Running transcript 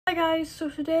Hi guys, so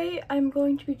today I'm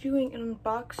going to be doing an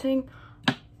unboxing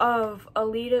of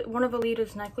one of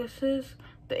Alita's necklaces,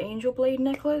 the Angel Blade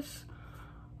necklace.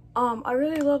 I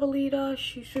really love Alita.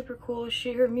 She's super cool.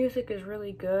 Her music is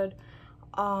really good.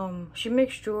 She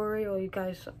makes jewelry. Well, you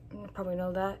guys probably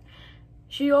know that.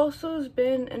 She also has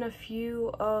been in a few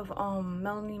of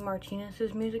Melanie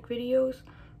Martinez's music videos,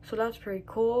 so that's pretty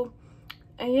cool.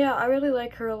 And yeah, I really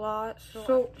like her a lot.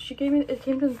 So it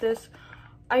came to this.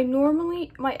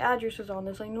 My address is on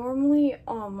this. I normally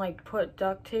like put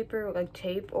duct tape or like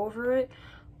tape over it,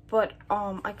 but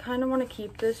I kind of want to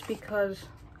keep this because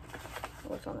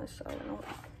what's on this side?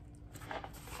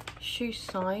 She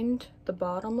signed the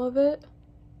bottom of it,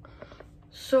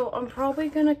 so I'm probably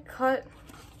gonna cut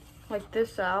like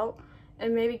this out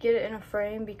and maybe get it in a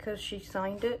frame because she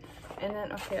signed it. And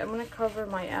then I'm gonna cover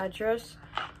my address,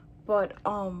 but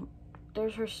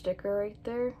there's her sticker right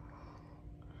there.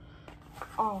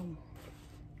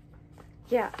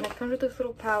 Yeah, and it comes with this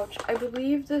little pouch. I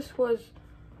believe this was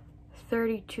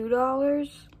 $32,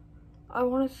 I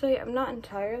want to say. I'm not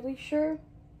entirely sure.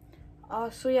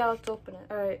 So yeah, let's open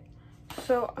it. Alright,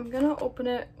 so I'm gonna open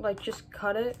it, like just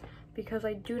cut it, because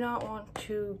I do not want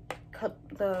to cut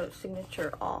the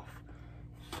signature off.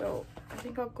 So I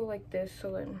think I'll go like this,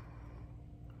 so then,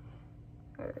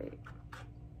 alright,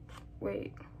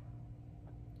 wait,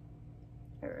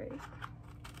 alright.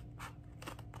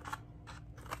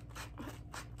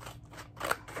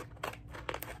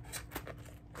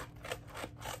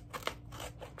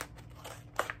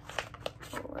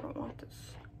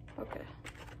 Okay.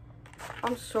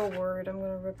 I'm so worried I'm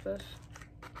gonna rip this.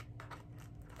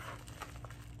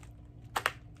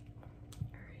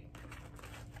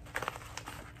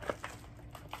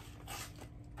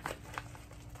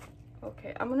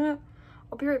 Okay, I'll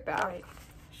be right back. Right.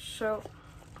 So,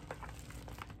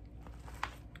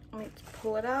 let me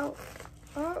pull it out.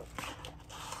 Oh.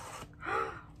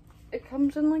 It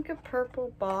comes in like a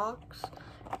purple box,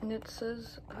 and it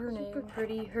says her name. Super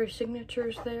pretty. Her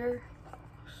signature's there.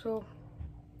 So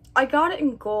I got it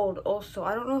in gold also.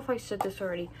 I don't know if I said this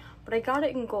already, but I got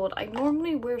it in gold. I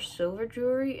normally wear silver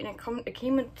jewelry, and it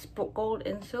came in gold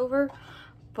and silver,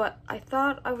 but I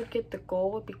thought I would get the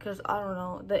gold because I don't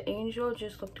know, the angel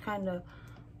just looked kind of,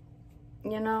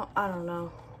 you know, I don't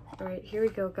know. All right, here we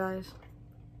go, guys.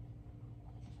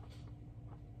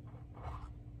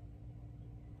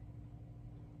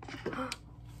 Oh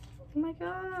my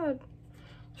god.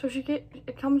 So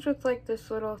it comes with like this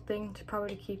little thing to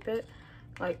probably keep it,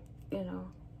 like, you know,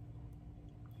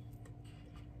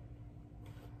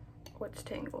 what's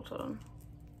tangled on.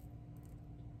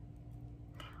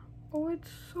 Oh,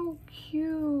 it's so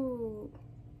cute.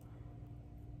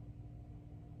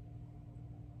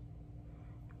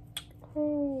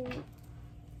 Oh.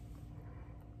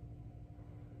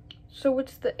 So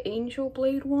it's the Angel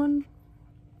Blade one.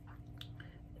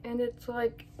 And it's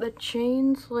like the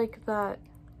chain's like that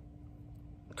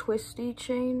twisty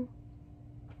chain.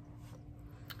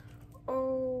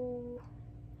 Oh,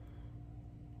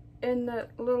 and the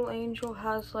little angel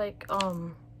has like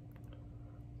not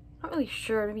really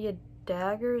sure, maybe a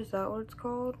dagger, is that what it's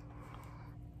called?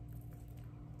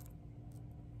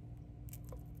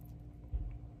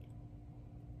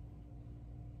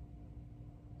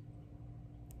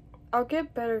 I'll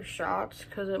get better shots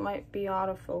because it might be out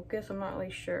of focus, I'm not really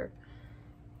sure,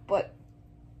 but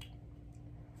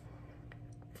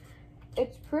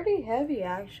it's pretty heavy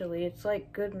actually. It's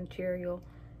like good material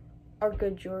or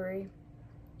good jewelry.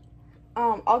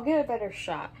 I'll get a better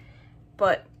shot,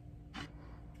 but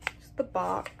it's the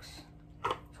box,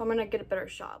 so I'm gonna get a better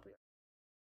shot.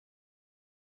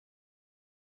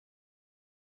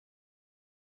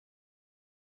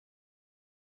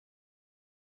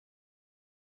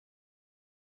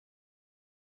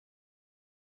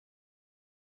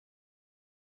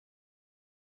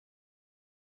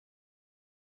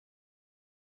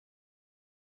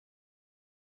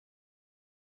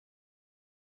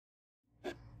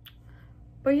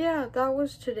 But yeah, that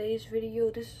was today's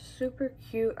video. This is super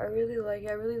cute. I really like it.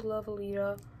 I really love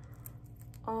Alita.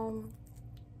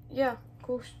 Yeah,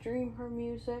 go stream her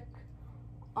music.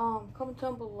 Comment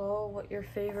down below what your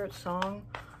favorite song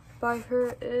by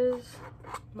her is.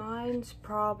 Mine's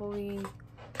probably,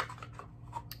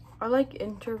 I like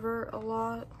Introvert a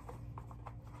lot.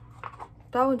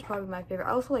 That one's probably my favorite.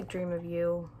 I also like Dream of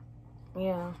You.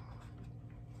 Yeah.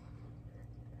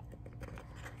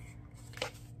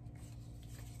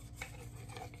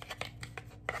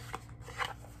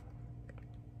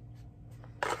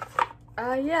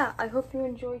 Yeah, I hope you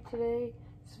enjoyed today's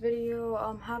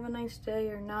video. Have a nice day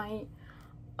or night.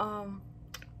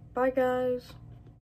 Bye guys.